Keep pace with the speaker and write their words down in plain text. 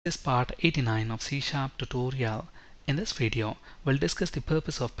This is part 89 of C# tutorial. In this video, we'll discuss the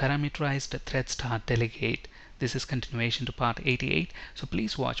purpose of parameterized ThreadStart delegate. This is continuation to part 88, so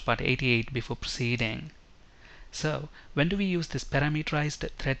please watch part 88 before proceeding. So, when do we use this parameterized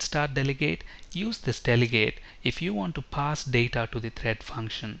ThreadStart delegate? Use this delegate if you want to pass data to the thread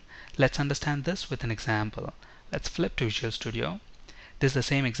function. Let's understand this with an example. Let's flip to Visual Studio. This is the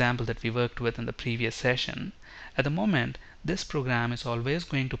same example that we worked with in the previous session. At the moment, this program is always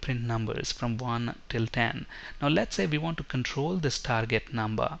going to print numbers from 1 till 10. Now let's say we want to control this target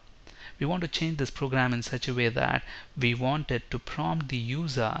number. We want to change this program in such a way that we want it to prompt the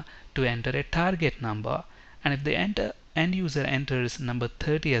user to enter a target number. And if the end user enters number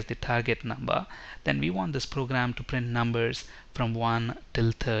 30 as the target number, then we want this program to print numbers from 1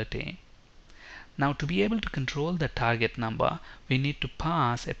 till 30. Now to be able to control the target number, we need to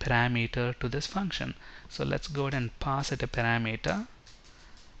pass a parameter to this function. So let's go ahead and pass it a parameter.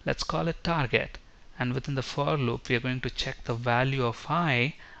 Let's call it target. And within the for loop, we are going to check the value of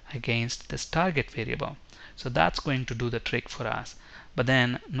I against this target variable. So that's going to do the trick for us. But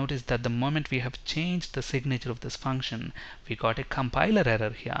then notice that the moment we have changed the signature of this function, we got a compiler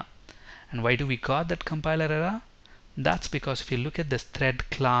error here. And why do we got that compiler error? That's because if you look at this thread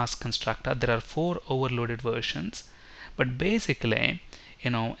class constructor, there are 4 overloaded versions. But basically,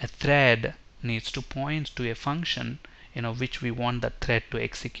 a thread needs to point to a function, which we want that thread to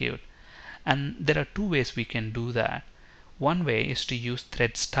execute. And there are 2 ways we can do that. One way is to use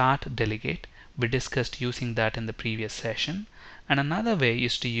ThreadStart delegate. We discussed using that in the previous session. And another way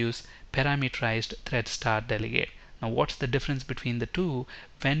is to use parameterized ThreadStart delegate. Now, what's the difference between the two?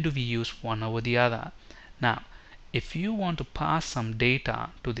 When do we use one over the other? Now, if you want to pass some data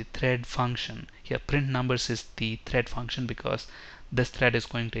to the thread function, here PrintNumbers is the thread function because this thread is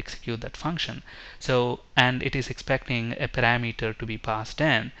going to execute that function. So, and it is expecting a parameter to be passed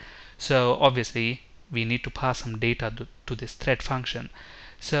in. So obviously we need to pass some data to this thread function.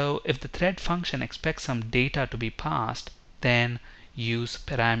 So if the thread function expects some data to be passed, then use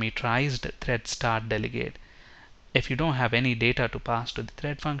parameterized ThreadStart delegate. If you don't have any data to pass to the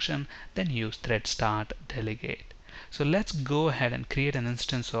thread function, then use ThreadStart delegate. So let's go ahead and create an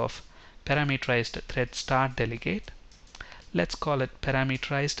instance of parameterized ThreadStart delegate. Let's call it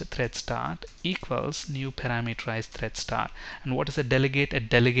parameterized ThreadStart equals new parameterized ThreadStart. And what is a delegate? A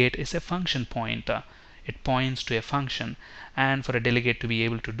delegate is a function pointer. It points to a function, and for a delegate to be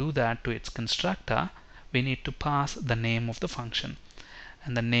able to do that to its constructor, we need to pass the name of the function,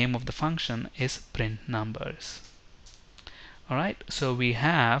 and the name of the function is PrintNumbers. Alright, so we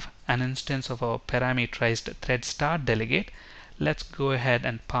have an instance of our parameterized ThreadStart delegate. Let's go ahead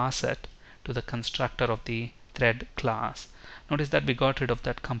and pass it to the constructor of the thread class. Notice that we got rid of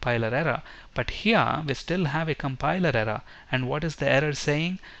that compiler error, but here we still have a compiler error. And what is the error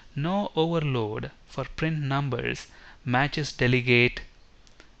saying? No overload for PrintNumbers matches delegate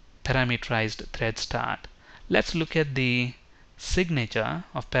parameterized ThreadStart. Let's look at the signature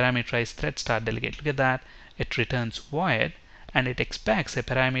of parameterized ThreadStart delegate. Look at that. It returns void, and it expects a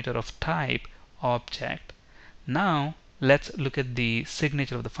parameter of type object. Now let's look at the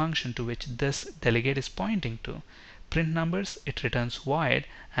signature of the function to which this delegate is pointing to. PrintNumbers, it returns void,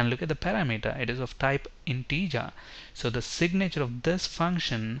 and look at the parameter, it is of type integer. So the signature of this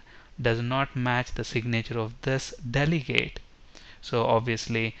function does not match the signature of this delegate. So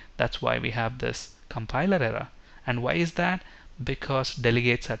obviously that's why we have this compiler error. And why is that? Because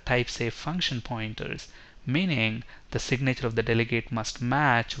delegates are type safe function pointers, meaning the signature of the delegate must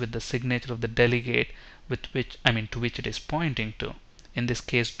match with the signature of the delegate to which it is pointing to. In this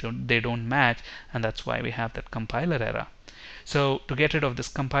case, they don't match, and that's why we have that compiler error. So to get rid of this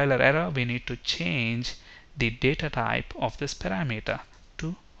compiler error, we need to change the data type of this parameter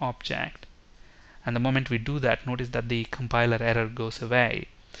to object. And the moment we do that, notice that the compiler error goes away.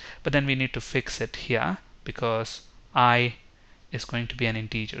 But then we need to fix it here because I is going to be an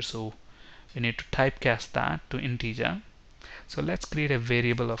integer. So we need to typecast that to integer. So let's create a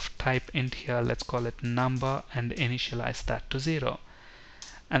variable of type int here. Let's call it number and initialize that to 0.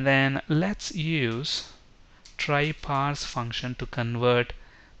 And then let's use try_parse function to convert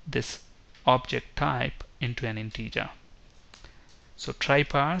this object type into an integer. So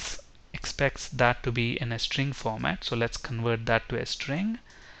try_parse expects that to be in a string format. So let's convert that to a string.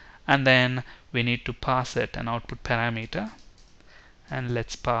 And then we need to pass it an output parameter. And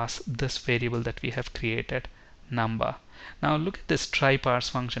let's pass this variable that we have created, number. Now look at this try_parse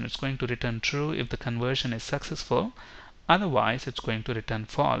function. It's going to return true if the conversion is successful. Otherwise, it's going to return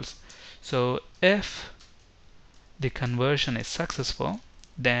false. So if the conversion is successful,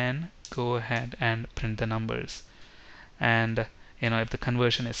 then go ahead and print the numbers. And if the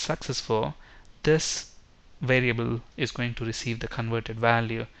conversion is successful, this variable is going to receive the converted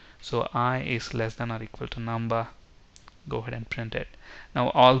value. So I is less than or equal to number. Go ahead and print it. Now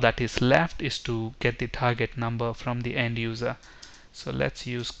all that is left is to get the target number from the end user. So let's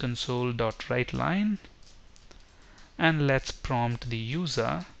use console.writeLine, and let's prompt the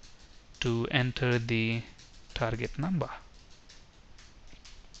user to enter the target number.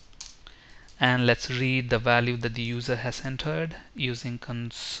 And let's read the value that the user has entered using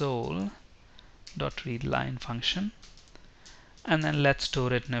console.readLine function. And then let's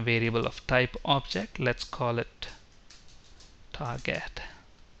store it in a variable of type object. Let's call it target.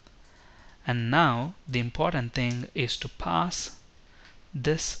 And now the important thing is to pass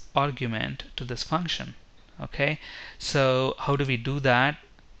this argument to this function. Okay, so how do we do that?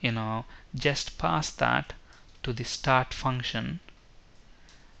 Just pass that to the start function,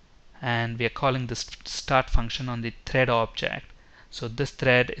 and we are calling this start function on the thread object. So this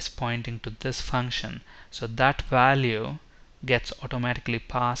thread is pointing to this function, so that value gets automatically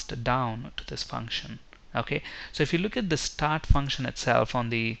passed down to this function. Okay, so if you look at the start function itself on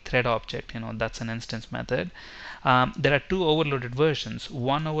the thread object, that's an instance method. There are two overloaded versions.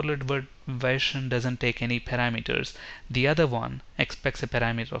 One overloaded version doesn't take any parameters. The other one expects a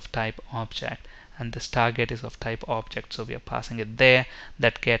parameter of type object, and this target is of type object, so we are passing it there.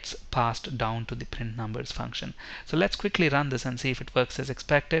 That gets passed down to the PrintNumbers function. So let's quickly run this and see if it works as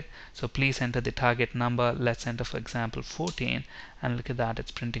expected. So please enter the target number. Let's enter, for example, 14, and look at that,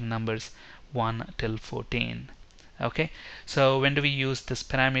 it's printing numbers 1 till 14. Okay, so when do we use this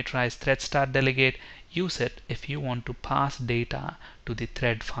parameterized ThreadStart delegate? Use it if you want to pass data to the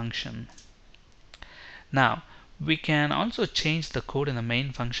thread function. Now we can also change the code in the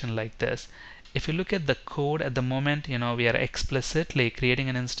main function like this. If you look at the code at the moment, we are explicitly creating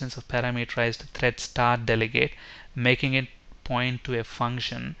an instance of parameterized ThreadStart delegate, making it point to a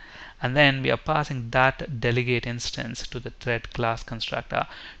function, and then we are passing that delegate instance to the thread class constructor.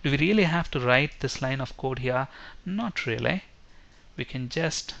 Do we really have to write this line of code here? Not really. We can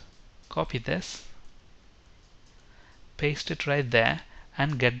just copy this, paste it right there,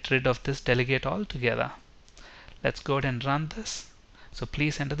 and get rid of this delegate altogether. Let's go ahead and run this. So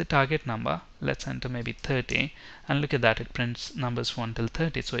please enter the target number. Let's enter maybe 30, and look at that, it prints numbers 1 till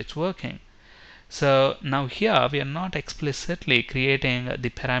 30, so it's working. So now here we are not explicitly creating the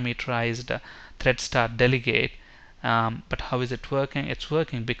parameterized ThreadStart delegate, but how is it working? It's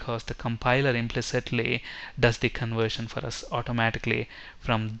working because the compiler implicitly does the conversion for us automatically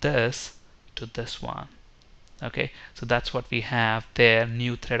from this to this one. Okay, so that's what we have there,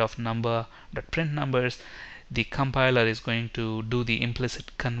 new thread of number.printNumbers. The compiler is going to do the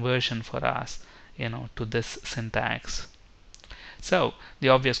implicit conversion for us, to this syntax. So the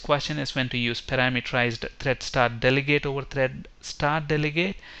obvious question is when to use parameterized ThreadStart delegate over ThreadStart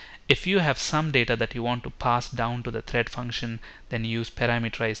delegate. If you have some data that you want to pass down to the thread function, then use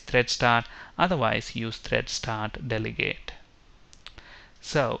parameterized ThreadStart. Otherwise, use ThreadStart delegate.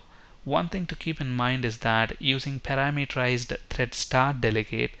 So one thing to keep in mind is that using parameterized ThreadStart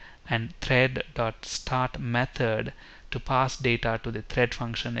delegate and Thread.Start method to pass data to the thread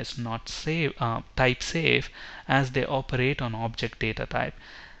function is not type safe, as they operate on object data type.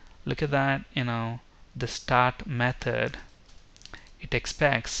 Look at that, the start method, it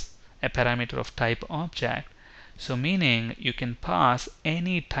expects a parameter of type object, so meaning you can pass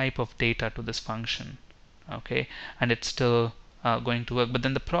any type of data to this function, okay, and it's still going to work. But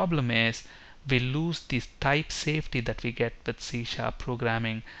then the problem is we lose the type safety that we get with C#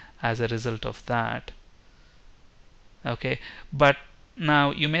 programming as a result of that. Okay, but now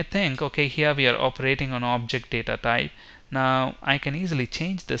you may think, okay, here we are operating on object data type. Now I can easily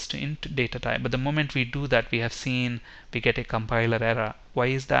change this to int data type, but the moment we do that, we have seen we get a compiler error. Why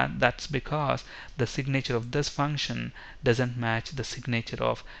is that? That's because the signature of this function doesn't match the signature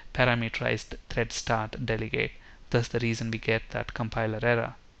of parameterized ThreadStart delegate. That's the reason we get that compiler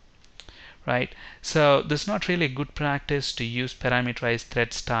error. Right, so this is not really a good practice to use parameterized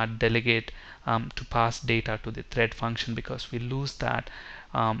ThreadStart delegate to pass data to the thread function, because we lose that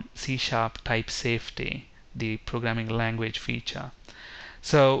C# type safety, the programming language feature.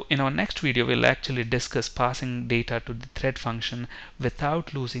 So in our next video, we'll actually discuss passing data to the thread function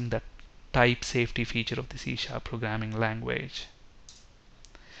without losing the type safety feature of the C# programming language.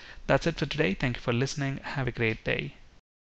 That's it for today. Thank you for listening. Have a great day.